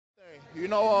You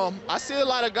know, I see a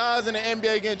lot of guys in the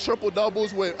NBA getting triple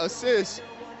doubles with assists.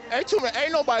 Ain't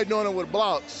nobody doing it with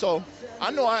blocks. So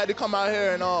I knew I had to come out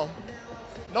here and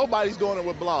nobody's doing it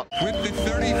with blocks. With the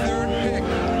 33rd pick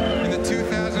in the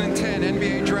 2010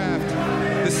 NBA Draft,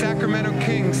 the Sacramento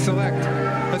Kings select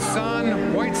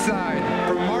Hassan Whiteside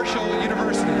from Marshall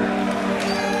University.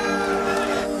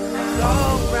 It's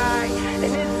alright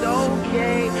and it's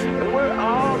okay, and we're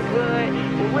all good,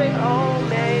 and we're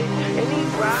homies. Any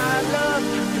problems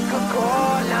you could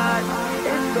call us.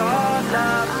 It's all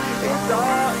love, it's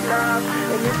all love,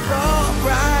 and it's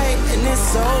alright and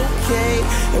it's okay,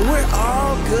 and we're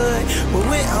all good, but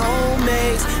we're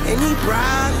homies. Any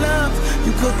problems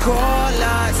you could call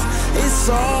us. It's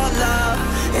all love,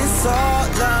 it's all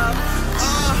love.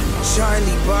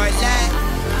 Charlie Bartlett,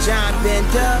 John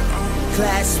Bender,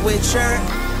 class switcher,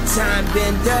 time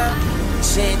bender,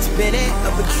 Chance Bennett,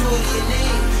 a peculiar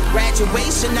name.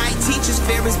 Graduation night, teachers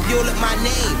Ferris Bueller, my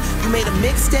name. You made a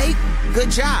mixtape? Good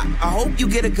job. I hope you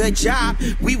get a good job.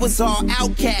 We was all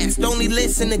outcast, only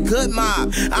listen to Good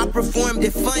Mob. I performed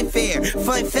at Fun Fair.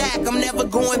 Fun fact, I'm never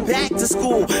going back to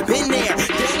school. Been there, done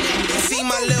that. You see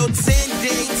my little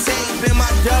 10-day tape and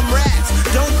my dumb raps.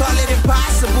 Don't call it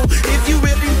impossible if you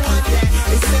really want that.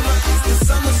 They send my ass to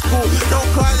summer school.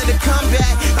 Don't call it a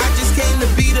comeback. I just came to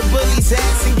beat a bully's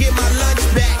ass and get my lunch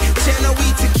back. Channel we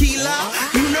tequila.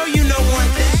 You know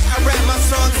want that. I rap my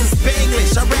songs in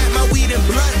Spanglish. I rap my weed and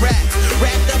blunt raps.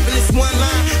 Wrapped up in this one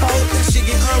line. I hope that shit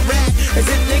get unwrapped. As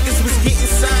if niggas was getting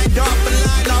signed off a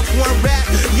line off one rap.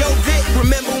 Yo, Vic,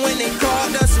 remember when they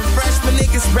called us some freshman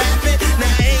niggas rapping?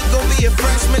 Now I ain't gon' be a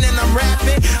freshman and I'm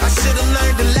rapping. I should've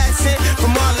learned a lesson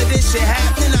from all of this shit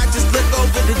happening. I just look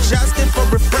over to Justin for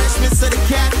refreshments of the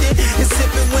captain. And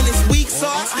sipping when it's weak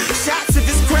sauce. Shots if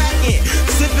it's cracking.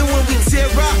 Sipping when we tear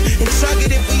up. And chug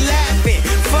it if we laughing.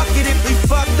 Fuck it if we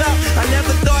fucked up. I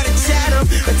never thought I'd chat them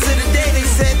until the day they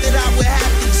said that I would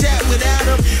have to chat without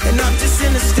them. And I'm just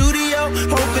in the studio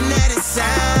hoping that it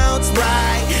sounds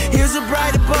right. Here's a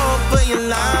brighter bulb for your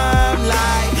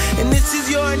limelight. And this is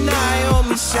your night,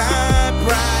 homie, shine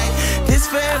bright.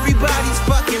 This for everybody's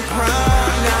fucking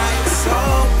prime night. It's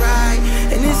alright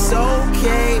and it's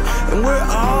okay, and we're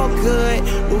all good,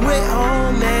 but we're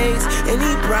homies.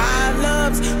 Any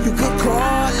problems you could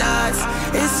call us.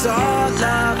 It's all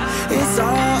love, it's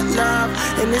all love,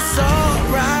 and it's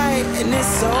alright and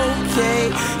it's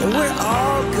okay, and we're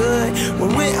all good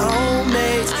when we're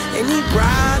homies. Any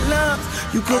problems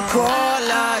you could call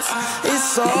us.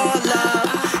 It's all love,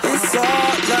 it's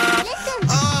all love.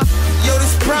 Yo,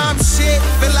 this prom shit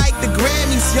feel like the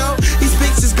Grammys, yo. These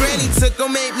pictures Granny took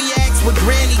gon' make me ask where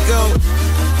Granny go.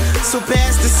 So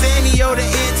pass the Sanio to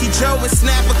Auntie Joe and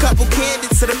snap a couple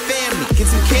candidates to the family. Get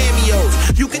some cameos.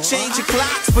 You can change your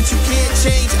clocks, but you can't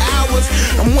change hours.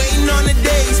 I'm waiting on the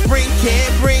day spring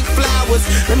can't bring flowers.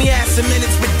 Let me have some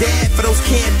minutes with Dad for those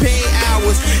campaign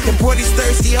hours. And pour these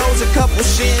thirsty hoes a couple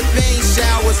champagne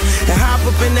showers. And hop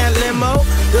up in that limo.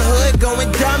 The hood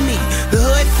going dummy. The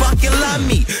hood fucking love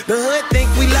me. The hood think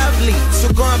we lovely.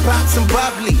 So go and pop some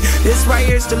bubbly. This right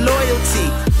here's the loyalty.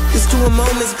 This to a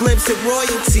moment's glimpse at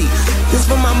royalty. This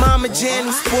for my mama Jan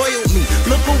who spoiled me.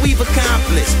 Look what we've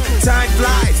accomplished. Time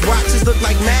flies, watches look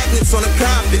like magnets on a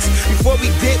compass. Before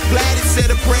we dip, Gladys said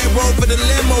a prayer roll for the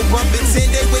limo. Bumping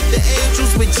 10-day with the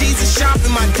angels, with Jesus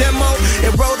shopping my demo.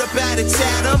 And rode up out of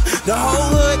Chatham, the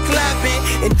whole hood clapping.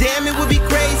 And damn, it would be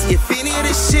crazy if any of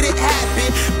this shit had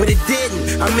happened. But it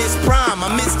didn't. I missed prom,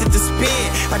 I missed it to spin.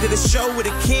 I did a show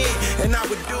with a kid, and I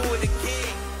would do it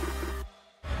again.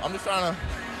 I'm just trying to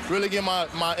really get my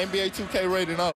NBA 2K rating up.